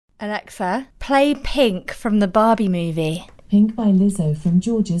Alexa, play Pink from the Barbie movie. Pink by Lizzo from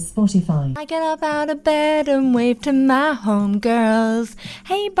George's Spotify. I get up out of bed and wave to my homegirls.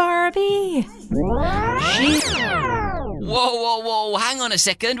 Hey, Barbie. Whoa, hang on a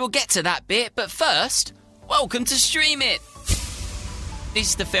second, we'll get to that bit, but first, welcome to Stream It.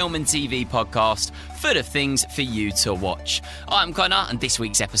 This is the film and TV podcast full of things for you to watch. I'm Connor, and this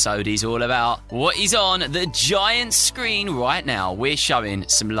week's episode is all about what is on the giant screen right now. We're showing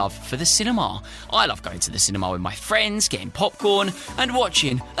some love for the cinema. I love going to the cinema with my friends, getting popcorn, and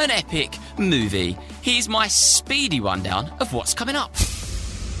watching an epic movie. Here's my speedy rundown of what's coming up.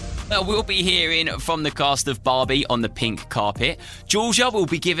 We'll be hearing from the cast of Barbie on the pink carpet. Georgia will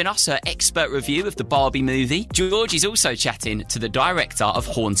be giving us her expert review of the Barbie movie. George is also chatting to the director of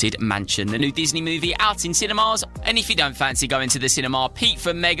Haunted Mansion, the new Disney movie out in cinemas. And if you don't fancy going to the cinema, Pete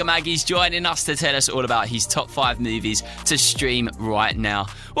from Mega Mag is joining us to tell us all about his top 5 movies to stream right now.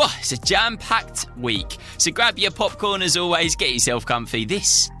 Well, it's a jam-packed week. So grab your popcorn as always, get yourself comfy.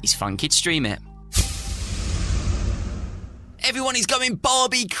 This is Fun Kids Stream It. Everyone is going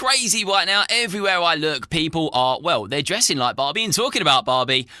Barbie crazy right now. Everywhere I look, people are, well, they're dressing like Barbie and talking about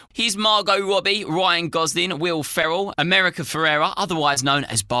Barbie. Here's Margot Robbie, Ryan Gosling, Will Ferrell, America Ferrera, otherwise known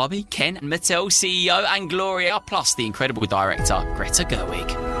as Barbie, Ken, Mattel CEO, and Gloria, plus the incredible director, Greta Gerwig.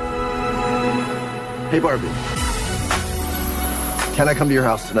 Hey, Barbie. Can I come to your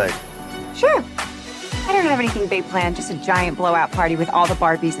house tonight? Sure. I don't have anything big planned, just a giant blowout party with all the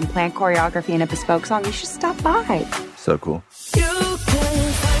Barbies and planned choreography and a bespoke song. You should stop by. So cool. You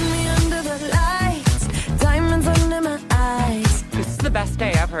can find me under the lights, diamonds under my eyes. This is the best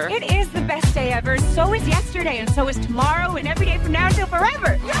day ever. It is the best day ever. So is yesterday, and so is tomorrow, and every day from now until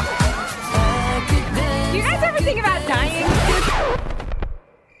forever. Do you guys ever think about dying?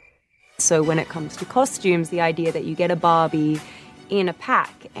 So when it comes to costumes, the idea that you get a Barbie in a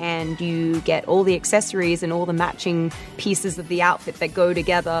pack and you get all the accessories and all the matching pieces of the outfit that go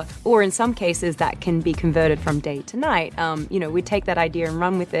together, or in some cases that can be converted from day to night. We'd take that idea and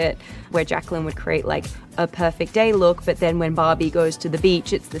run with it, where Jacqueline would create like a perfect day look, but then when Barbie goes to the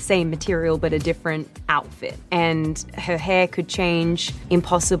beach, it's the same material but a different outfit. And her hair could change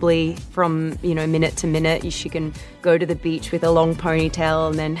impossibly from, minute to minute. She can go to the beach with a long ponytail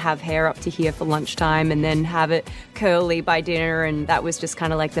and then have hair up to here for lunchtime and then have it curly by dinner. And that was just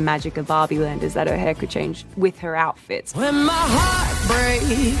kind of like the magic of Barbie Land, is that her hair could change with her outfits. When my heart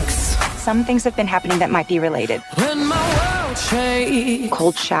breaks, Some things have been happening that might be related. when my world shakes.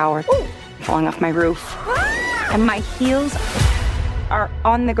 Cold shower, falling off my roof, and my heels are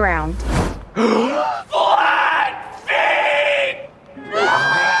on the ground.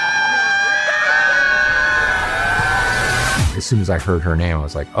 As soon as I heard her name, I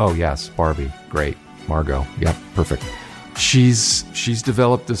was like, oh yes, Barbie, great, Margot, yep, perfect. She's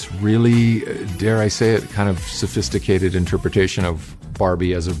developed this really, dare I say it, kind of sophisticated interpretation of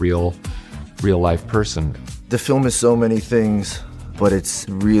Barbie as a real life person. The film is so many things, but it's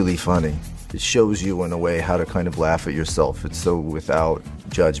really funny. It shows you in a way how to kind of laugh at yourself. It's so without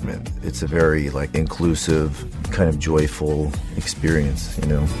judgment. It's a very inclusive, kind of joyful experience,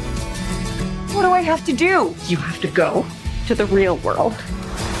 What do I have to do? You have to go to the real world.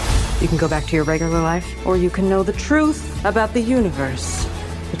 You can go back to your regular life, or you can know the truth about the universe.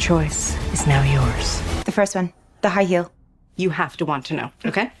 The choice is now yours. The first one, the high heel. You have to want to know,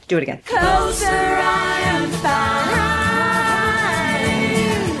 okay? Do it again. Closer I am fine.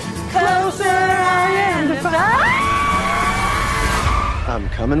 Closer I am fine. I'm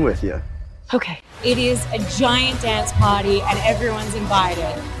coming with you. Okay. It is a giant dance party and everyone's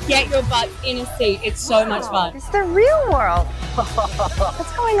invited. Get your butt in a seat. It's so much fun. It's the real world.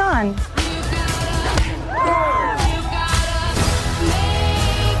 What's going on?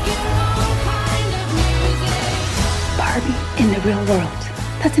 Barbie in the real world.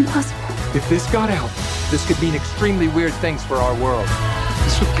 That's impossible. If this got out, this could mean extremely weird things for our world.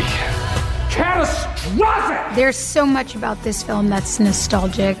 This would be catastrophic! There's so much about this film that's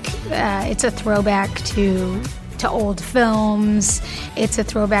nostalgic. It's a throwback to old films. It's a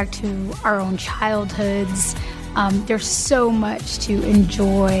throwback to our own childhoods. There's so much to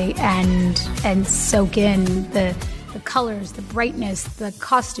enjoy and soak in. The colors, the brightness, the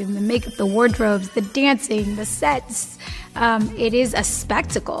costume, the makeup, the wardrobes, the dancing, the sets. It is a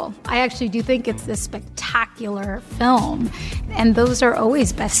spectacle. I actually do think it's a spectacular film. And those are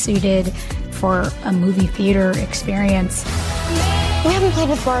always best suited for a movie theater experience. We haven't played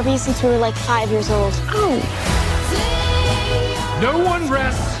with Barbie since we were like 5 years old. Oh. No one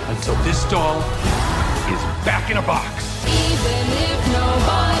rests until this doll is back in a box. Even if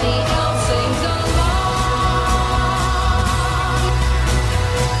nobody else sings along.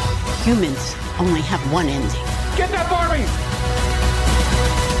 Humans only have one ending. Get that Barbie!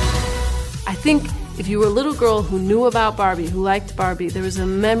 I think if you were a little girl who knew about Barbie, who liked Barbie, there was a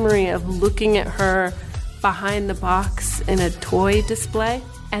memory of looking at her behind the box in a toy display.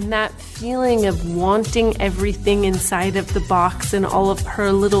 And that feeling of wanting everything inside of the box and all of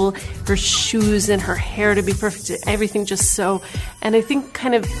her shoes and her hair to be perfect, everything just so. And I think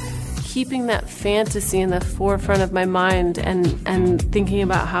kind of keeping that fantasy in the forefront of my mind and thinking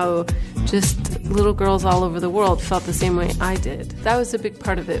about how just little girls all over the world felt the same way I did. That was a big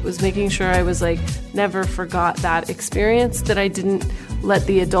part of it, was making sure I was never forgot that experience, that I didn't let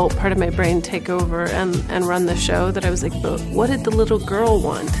the adult part of my brain take over and run the show, that I was but what did the little girl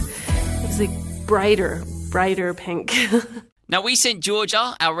want? It was brighter pink. Now, we sent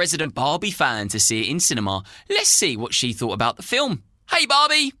Georgia, our resident Barbie fan, to see it in cinema. Let's see what she thought about the film. Hey,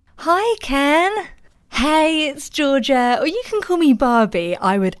 Barbie! Hi, Ken. Hey, it's Georgia, or you can call me Barbie.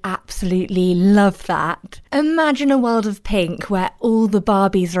 I would absolutely love that. Imagine a world of pink where all the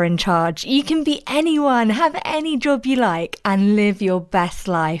Barbies are in charge. You can be anyone, have any job you like, and live your best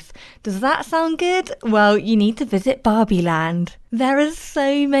life. Does that sound good? Well, you need to visit Barbie Land. There are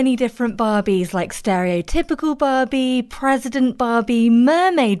so many different Barbies, like stereotypical Barbie, President Barbie,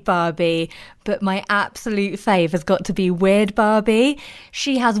 Mermaid Barbie, but my absolute fave has got to be Weird Barbie.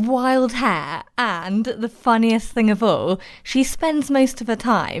 She has wild hair, and the funniest thing of all, she spends most of her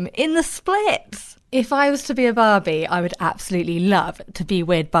time in the splits. If I was to be a Barbie, I would absolutely love to be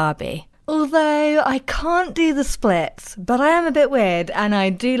Weird Barbie. Although I can't do the splits, but I am a bit weird and I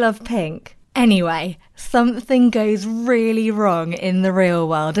do love pink. Anyway, something goes really wrong in the real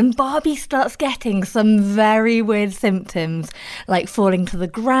world and Barbie starts getting some very weird symptoms, like falling to the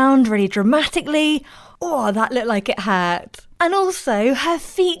ground really dramatically. Oh, that looked like it hurt. And also, her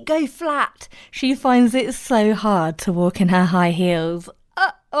feet go flat. She finds it so hard to walk in her high heels.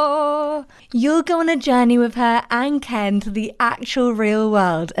 Uh-oh. You'll go on a journey with her and Ken to the actual real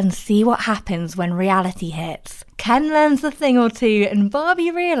world and see what happens when reality hits. Ken learns a thing or two and Barbie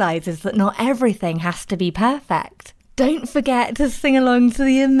realises that not everything has to be perfect. Don't forget to sing along to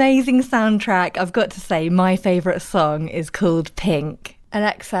the amazing soundtrack. I've got to say, my favourite song is called Pink.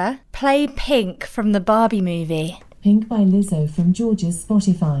 Alexa, play Pink from the Barbie movie. Pink by Lizzo from Georgia's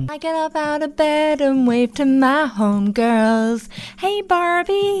Spotify. I get up out of bed and wave to my homegirls. Hey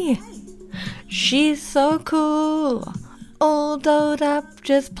Barbie, she's so cool. All dolled up,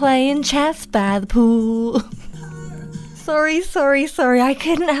 just playing chess by the pool. Sorry, I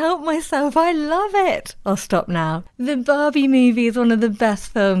couldn't help myself. I love it. I'll stop now. The Barbie movie is one of the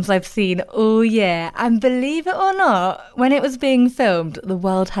best films I've seen all year. And believe it or not, when it was being filmed, the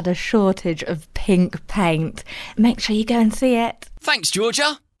world had a shortage of pink paint. Make sure you go and see it. Thanks,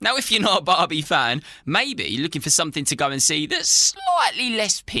 Georgia. Now, if you're not a Barbie fan, maybe looking for something to go and see that's slightly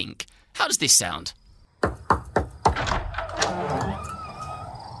less pink. How does this sound?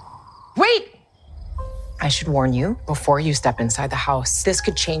 Wait! I should warn you, before you step inside the house, this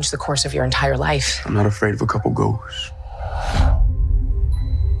could change the course of your entire life. I'm not afraid of a couple ghosts.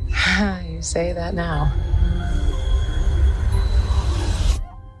 You say that now.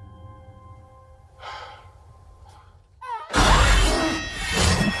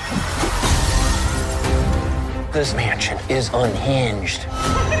 This mansion is unhinged.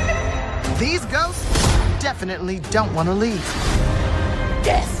 These ghosts definitely don't want to leave.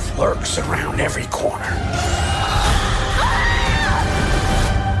 Death lurks around every corner.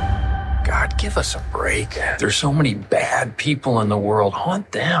 God, give us a break. There's so many bad people in the world.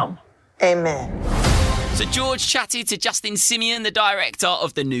 Haunt them. Amen. So George chatted to Justin Simeon, the director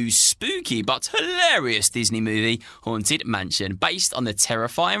of the new spooky but hilarious Disney movie, Haunted Mansion, based on the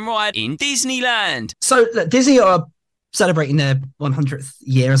terrifying ride in Disneyland. So look, Disney are celebrating their 100th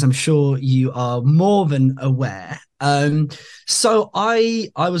year, as I'm sure you are more than aware. So I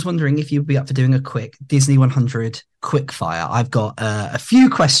was wondering if you'd be up for doing a quick Disney 100 quickfire. I've got a few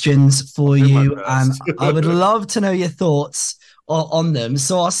questions for you, and I would love to know your thoughts on them.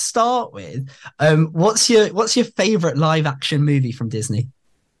 So I'll start with, what's your favorite live action movie from Disney?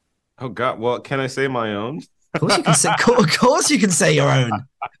 Oh God! Well, can I say my own? Of course you can say. Of course you can say your own.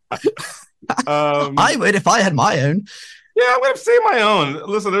 I would if I had my own. Yeah, I'm gonna say my own.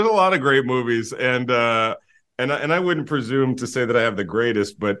 Listen, there's a lot of great movies, and I wouldn't presume to say that I have the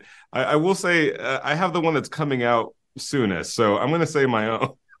greatest, but I will say I have the one that's coming out soonest. So I'm gonna say my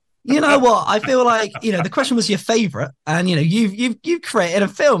own. You know what? I feel like, the question was your favorite, and you've created a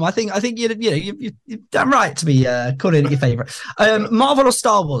film. I think you've done right to be calling it your favorite. Marvel or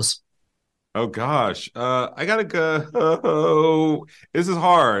Star Wars? Oh gosh, I gotta go. This is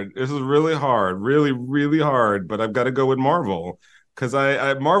hard. This is really hard, really, really hard. But I've got to go with Marvel. because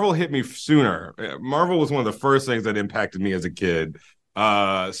I Marvel hit me sooner. Marvel was one of the first things that impacted me as a kid.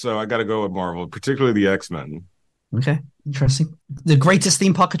 So I got to go with Marvel, particularly the X-Men. Okay, interesting. The greatest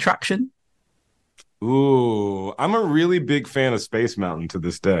theme park attraction? Ooh, I'm a really big fan of Space Mountain to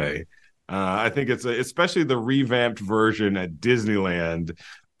this day. I think especially the revamped version at Disneyland.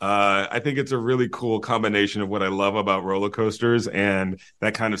 I think it's a really cool combination of what I love about roller coasters and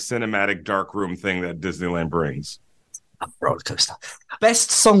that kind of cinematic dark room thing that Disneyland brings. A roller coaster.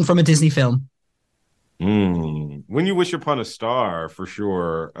 Best song from a Disney film? When You Wish Upon a Star, for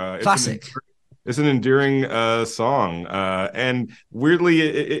sure. Classic. It's an endearing song, and weirdly,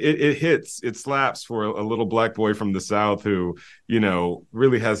 it hits, it slaps for a little black boy from the South who,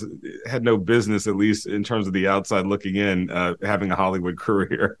 really had no business, at least in terms of the outside looking in, having a Hollywood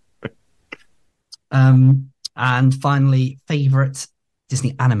career. And finally, favorite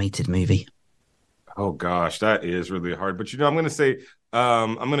Disney animated movie? Oh gosh, that is really hard. But I'm going to say,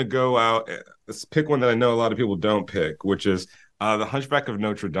 I'm going to go out, let's pick one that I know a lot of people don't pick, which is The Hunchback of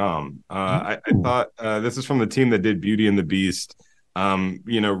Notre Dame. I thought this is from the team that did Beauty and the Beast,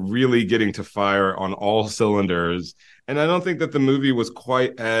 really getting to fire on all cylinders. And I don't think that the movie was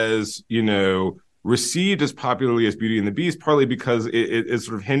quite as, received as popularly as Beauty and the Beast, partly because it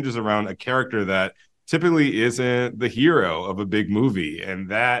sort of hinges around a character that typically isn't the hero of a big movie. And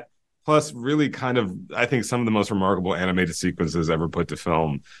that, plus really kind of, I think, some of the most remarkable animated sequences ever put to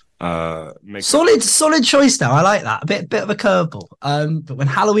film. Solid choice though. I like that. A bit of a curveball. But when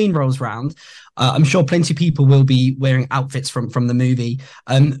Halloween rolls round, I'm sure plenty of people will be wearing outfits from the movie.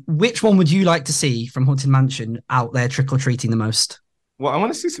 Which one would you like to see from Haunted Mansion out there trick-or-treating the most? Well, I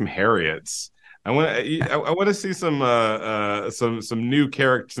want to see some Harriets. I want to see some new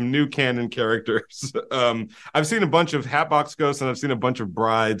canon characters. I've seen a bunch of Hatbox Ghosts and I've seen a bunch of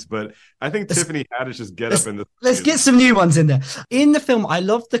Brides, but I think Tiffany Haddish just up in this. Let's get some new ones in there. In the film, I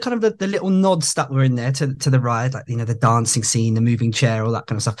love the kind of the little nods that were in there to the ride, like the dancing scene, the moving chair, all that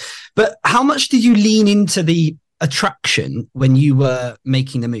kind of stuff. But how much did you lean into the attraction when you were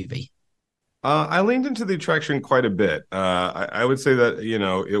making the movie? I leaned into the attraction quite a bit. I would say that,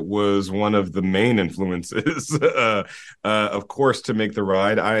 it was one of the main influences, of course, to make the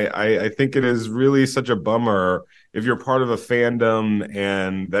ride. I think it is really such a bummer if you're part of a fandom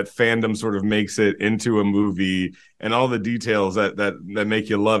and that fandom sort of makes it into a movie and all the details that make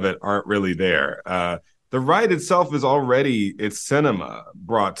you love it aren't really there. The ride itself is already, it's cinema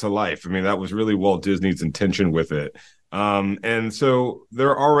brought to life. I mean, that was really Walt Disney's intention with it. And so there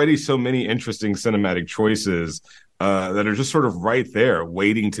are already so many interesting cinematic choices that are just sort of right there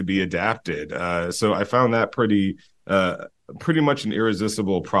waiting to be adapted. So I found that pretty much an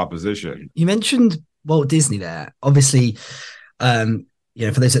irresistible proposition. You mentioned Walt Disney there. Obviously, for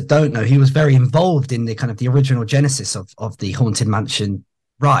those that don't know, he was very involved in the kind of the original genesis of the Haunted Mansion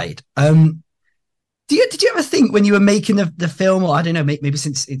ride. Did you ever think when you were making the film, or I don't know, maybe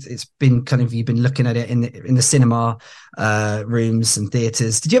since it's been kind of, you've been looking at it in the cinema rooms and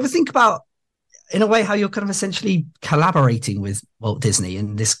theaters, did you ever think about, in a way, how you're kind of essentially collaborating with Walt Disney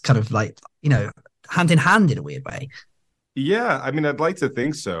in this kind of hand in hand in a weird way? Yeah, I mean, I'd like to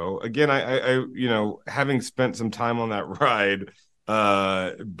think so. Again, I having spent some time on that ride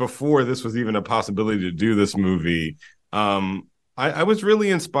before this was even a possibility to do this movie, I was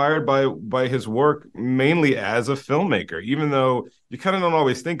really inspired by his work, mainly as a filmmaker, even though you kind of don't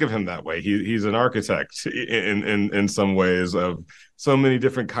always think of him that way. He's an architect in some ways of so many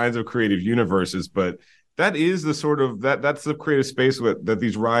different kinds of creative universes. But that is the sort of that's the creative space that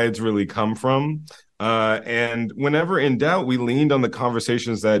these rides really come from. And whenever in doubt, we leaned on the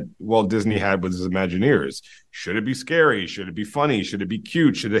conversations that Walt Disney had with his Imagineers. Should it be scary? Should it be funny? Should it be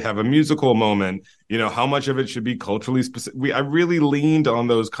cute? Should it have a musical moment? How much of it should be culturally specific? I really leaned on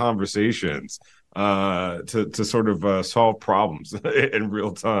those conversations to sort of solve problems in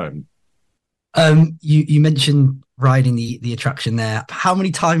real time. You mentioned riding the attraction there. How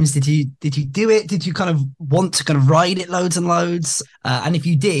many times did you do it? Did you kind of want to kind of ride it loads and loads? And if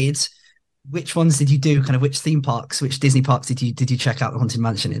you did, which ones did you do? Kind of which theme parks, which Disney parks did you check out the Haunted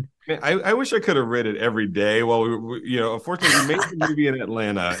Mansion in? I wish I could have read it every day. Well, unfortunately, we made the movie in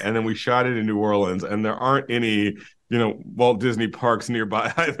Atlanta and then we shot it in New Orleans, and there aren't any, Walt Disney parks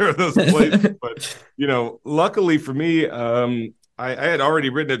nearby either of those places. But, luckily for me, I had already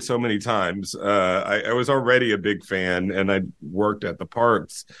written it so many times. I was already a big fan, and I worked at the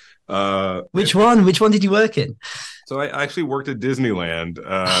parks. Which one did you work in? So I actually worked at Disneyland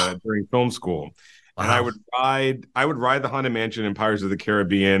during film school, and I would ride the Haunted Mansion and Pirates of the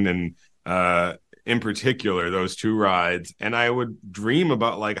Caribbean, and in particular those two rides. And I would dream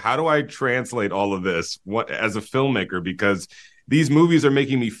about how do I translate all of this as a filmmaker, because these movies are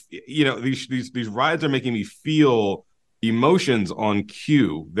making me, these rides are making me feel emotions on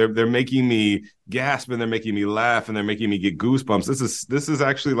cue. They're making me gasp, and they're making me laugh, and they're making me get goosebumps. This is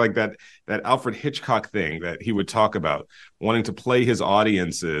actually like that Alfred Hitchcock thing that he would talk about, wanting to play his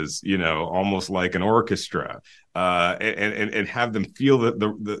audiences, almost like an orchestra, and have them feel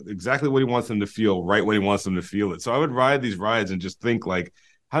the exactly what he wants them to feel right when he wants them to feel it. So I would ride these rides and just think like,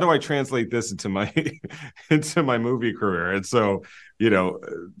 how do I translate this into my movie career? And so,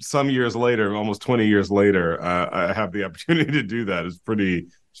 some years later, almost 20 years later, I have the opportunity to do that. It's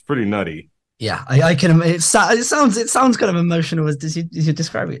pretty nutty. Yeah, I can. It sounds kind of emotional as you're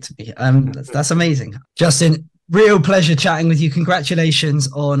describing it to me. That's amazing, Justin. Real pleasure chatting with you. Congratulations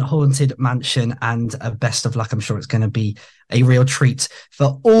on Haunted Mansion, and best of luck. I'm sure it's going to be a real treat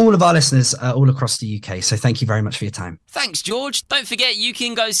for all of our listeners all across the UK. So thank you very much for your time. Thanks, George. Don't forget, you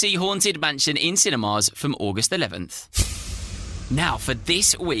can go see Haunted Mansion in cinemas from August 11th. Now, for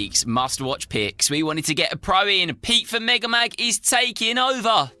this week's must-watch picks, we wanted to get a pro in. Pete from Megamag is taking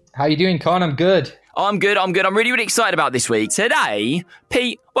over. How you doing, Con? I'm good. I'm good. I'm really, really excited about this week. Today,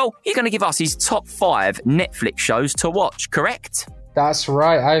 Pete, he's going to give us his top 5 Netflix shows to watch, correct? That's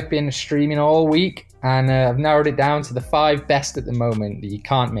right. I've been streaming all week, and I've narrowed it down to the 5 best at the moment that you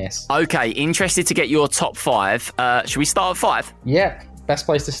can't miss. Okay, interested to get your top 5. Should we start at 5? Yeah, best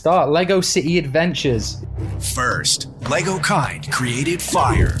place to start. Lego City Adventures. First, Lego Kind created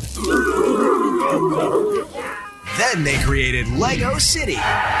fire. Then they created Lego City.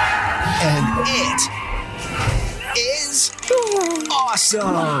 And it is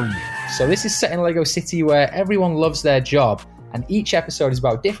awesome. So this is set in Lego City where everyone loves their job, and each episode is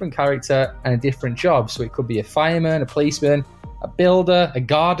about a different character and a different job. So it could be a fireman, a policeman, a builder, a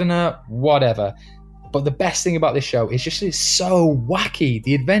gardener, whatever. But the best thing about this show is just it's so wacky.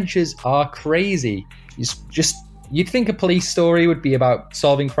 The adventures are crazy. You'd think a police story would be about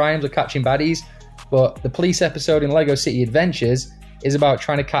solving crimes or catching baddies, but the police episode in Lego City Adventures is about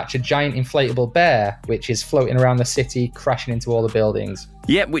trying to catch a giant inflatable bear, which is floating around the city, crashing into all the buildings.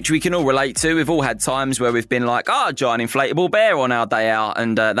 Yep, which we can all relate to. We've all had times where we've been like, giant inflatable bear on our day out,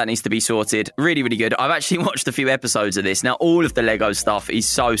 and that needs to be sorted. Really, really good. I've actually watched a few episodes of this. Now, all of the Lego stuff is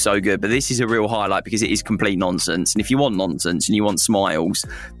so, so good, but this is a real highlight because it is complete nonsense. And if you want nonsense and you want smiles,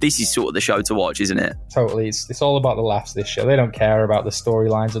 this is sort of the show to watch, isn't it? Totally. It's all about the laughs, this show. They don't care about the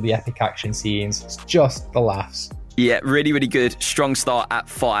storylines or the epic action scenes. It's just the laughs. Yeah, really, really good. Strong start at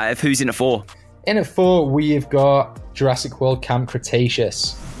 5. Who's in at 4? In at 4, we've got Jurassic World Camp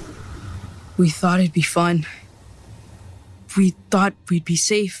Cretaceous. We thought it'd be fun. We thought we'd be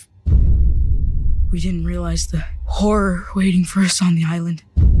safe. We didn't realize the horror waiting for us on the island.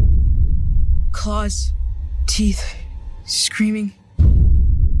 Claws, teeth, screaming.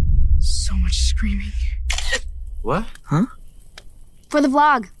 So much screaming. What? Huh? For the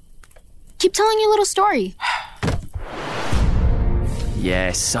vlog. Keep telling your little story.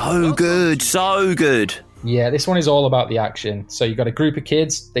 Yeah, so good, so good. Yeah, this one is all about the action. So you've got a group of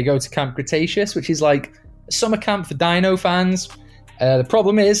kids. They go to Camp Cretaceous, which is like a summer camp for dino fans. The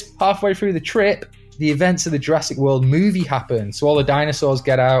problem is, halfway through the trip, the events of the Jurassic World movie happen. So all the dinosaurs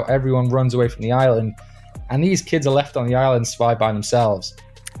get out, everyone runs away from the island, and these kids are left on the island to survive by themselves.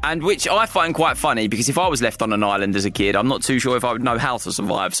 And which I find quite funny, because if I was left on an island as a kid, I'm not too sure if I would know how to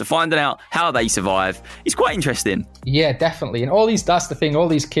survive. So finding out how they survive is quite interesting. Yeah, definitely. And that's the thing, all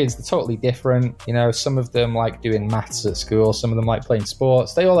these kids, they're totally different. Some of them like doing maths at school, some of them like playing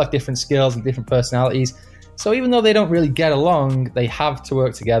sports. They all have different skills and different personalities. So even though they don't really get along, they have to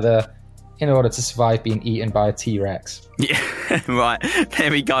work together in order to survive being eaten by a T-Rex. Yeah, right.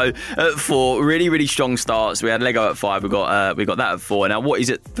 There we go. At 4, really, really strong starts. We had Lego at 5. We got that at 4. Now, what is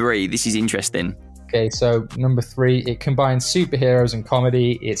at 3? This is interesting. Okay, so number 3, it combines superheroes and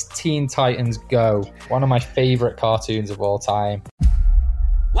comedy. It's Teen Titans Go, one of my favourite cartoons of all time.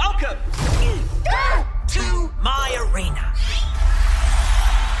 Welcome to my arena.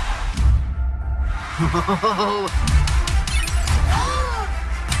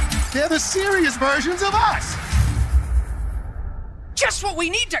 They're the serious versions of us! Just what we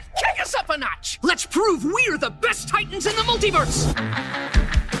need to kick us up a notch! Let's prove we're the best Titans in the multiverse!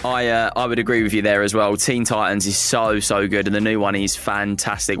 I would agree with you there as well. Teen Titans is so, so good, and the new one is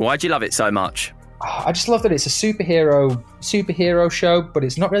fantastic. Why do you love it so much? I just love that it's a superhero show, but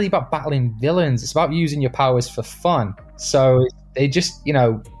it's not really about battling villains. It's about using your powers for fun. So they just,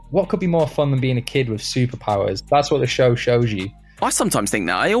 what could be more fun than being a kid with superpowers? That's what the show shows you. I sometimes think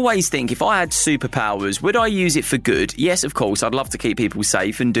that. I always think, if I had superpowers, would I use it for good? Yes, of course, I'd love to keep people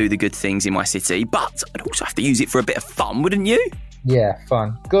safe and do the good things in my city, but I'd also have to use it for a bit of fun, wouldn't you? Yeah,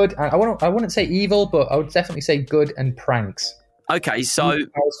 fun. Good. And I wouldn't say evil, but I would definitely say good and pranks. Okay, so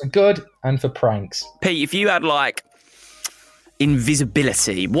for good and for pranks. Pete, if you had like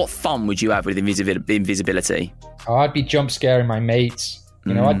invisibility, what fun would you have with invisibility? Oh, I'd be jump scaring my mates.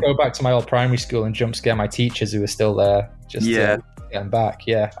 You know, I'd go back to my old primary school and jump scare my teachers who were still there. Just to get them back.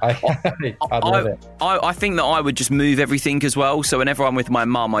 Yeah, I'd love it. I think that I would just move everything as well. So whenever I'm with my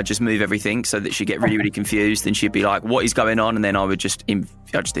mum, I'd just move everything so that she'd get really, really confused, and she'd be like, "What is going on?" And then I would just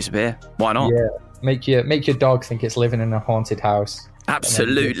disappear. Why not? Yeah, make your dog think it's living in a haunted house.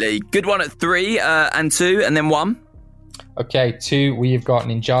 Absolutely. Good one at 3 and 2, and then 1. Okay, 2, we've got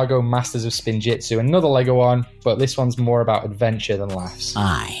Ninjago Masters of Spinjitzu, another Lego one, but this one's more about adventure than laughs.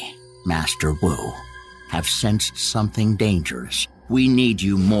 I, Master Wu, have sensed something dangerous. We need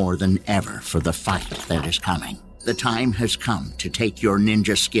you more than ever for the fight that is coming. The time has come to take your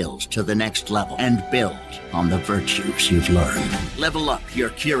ninja skills to the next level and build on the virtues you've learned. Level up your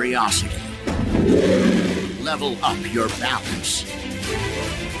curiosity. Level up your balance.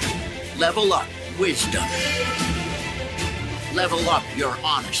 Level up wisdom. Level up your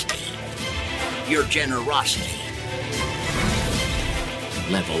honesty, your generosity.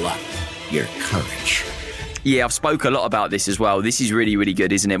 Level up your courage. Yeah, I've spoke a lot about this as well. This is really, really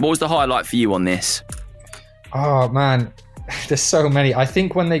good, isn't it? What was the highlight for you on this? Oh, man. There's so many. I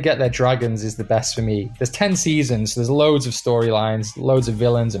think when they get their dragons is the best for me. There's 10 seasons, so there's loads of storylines, loads of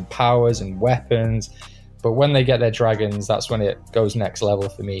villains and powers and weapons. But when they get their dragons, that's when it goes next level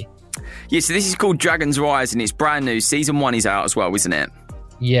for me. Yeah, so this is called Dragon's Rise, and it's brand new. Season 1 is out as well, isn't it?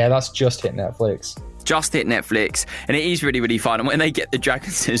 Yeah, that's just hit Netflix. Just hit Netflix, and it is really, really fun. And when they get the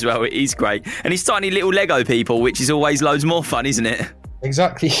dragons as well, it is great. And it's tiny little Lego people, which is always loads more fun, isn't it?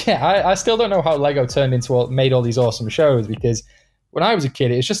 Exactly, yeah. I still don't know how Lego made all these awesome shows, because when I was a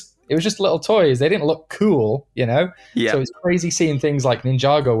kid, it was just little toys. They didn't look cool, you know? Yeah. So it's crazy seeing things like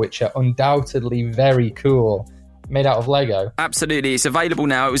Ninjago, which are undoubtedly very cool, made out of Lego. Absolutely. It's available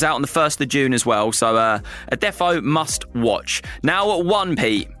now. It was out on the 1st of June as well. So a defo must watch. Now at 1,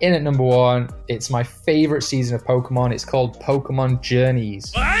 Pete. In at number 1, it's my favourite season of Pokemon. It's called Pokemon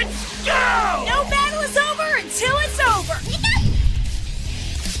Journeys. Let's go! No battle is over until it's over.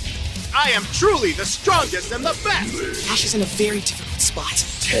 I am truly the strongest and the best. Ash is in a very difficult spot.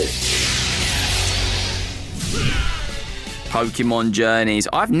 Pokemon Journeys.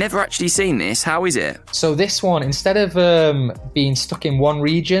 I've never actually seen this. How is it? So this one, instead of being stuck in one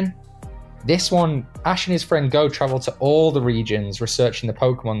region, this one, Ash and his friend Go travel to all the regions, researching the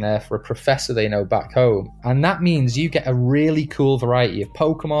Pokemon there for a professor they know back home. And that means you get a really cool variety of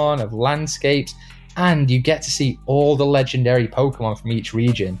Pokemon, of landscapes, and you get to see all the legendary Pokemon from each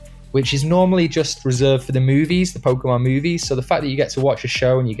region, which is normally just reserved for the movies, the Pokemon movies. So the fact that you get to watch a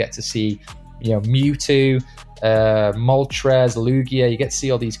show and you get to see, Mewtwo, Moltres, Lugia, you get to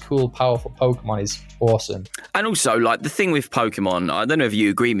see all these cool, powerful Pokemon is awesome. And also, like, the thing with Pokemon, I don't know if you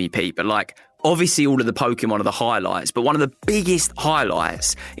agree with me, Pete, but like, obviously all of the Pokemon are the highlights, but one of the biggest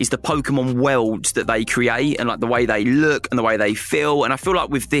highlights is the Pokemon worlds that they create and like the way they look and the way they feel. And I feel like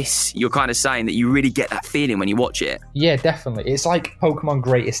with this, you're kind of saying that you really get that feeling when you watch it. Yeah, definitely. It's like Pokemon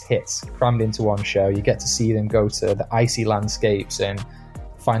greatest hits crammed into one show. You get to see them go to the icy landscapes and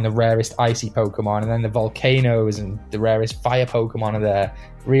find the rarest icy Pokemon, and then the volcanoes and the rarest fire Pokemon are there.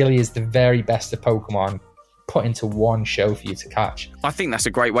 Really is the very best of Pokemon put into one show for you to catch. I think that's a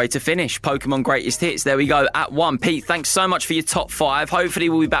great way to finish. Pokemon Greatest Hits. There we go at 1. Pete, thanks so much for your top 5. Hopefully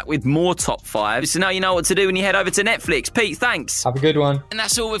we'll be back with more top 5. So now you know what to do when you head over to Netflix. Pete, thanks. Have a good one. And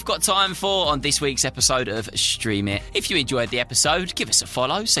that's all we've got time for on this week's episode of Stream It. If you enjoyed the episode, give us a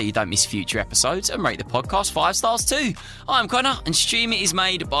follow so you don't miss future episodes, and rate the podcast 5 stars too. I'm Connor, and Stream It is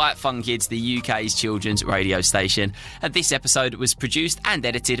made by Fun Kids, the UK's children's radio station. And this episode was produced and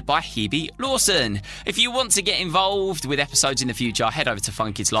edited by Hebe Lawson. If you want to get involved with episodes in the future, head over to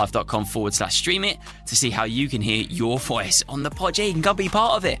funkidslive.com/stream it to see how you can hear your voice on the pod. Yeah, you can go be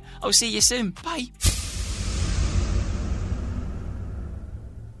part of it. I'll see you soon. Bye.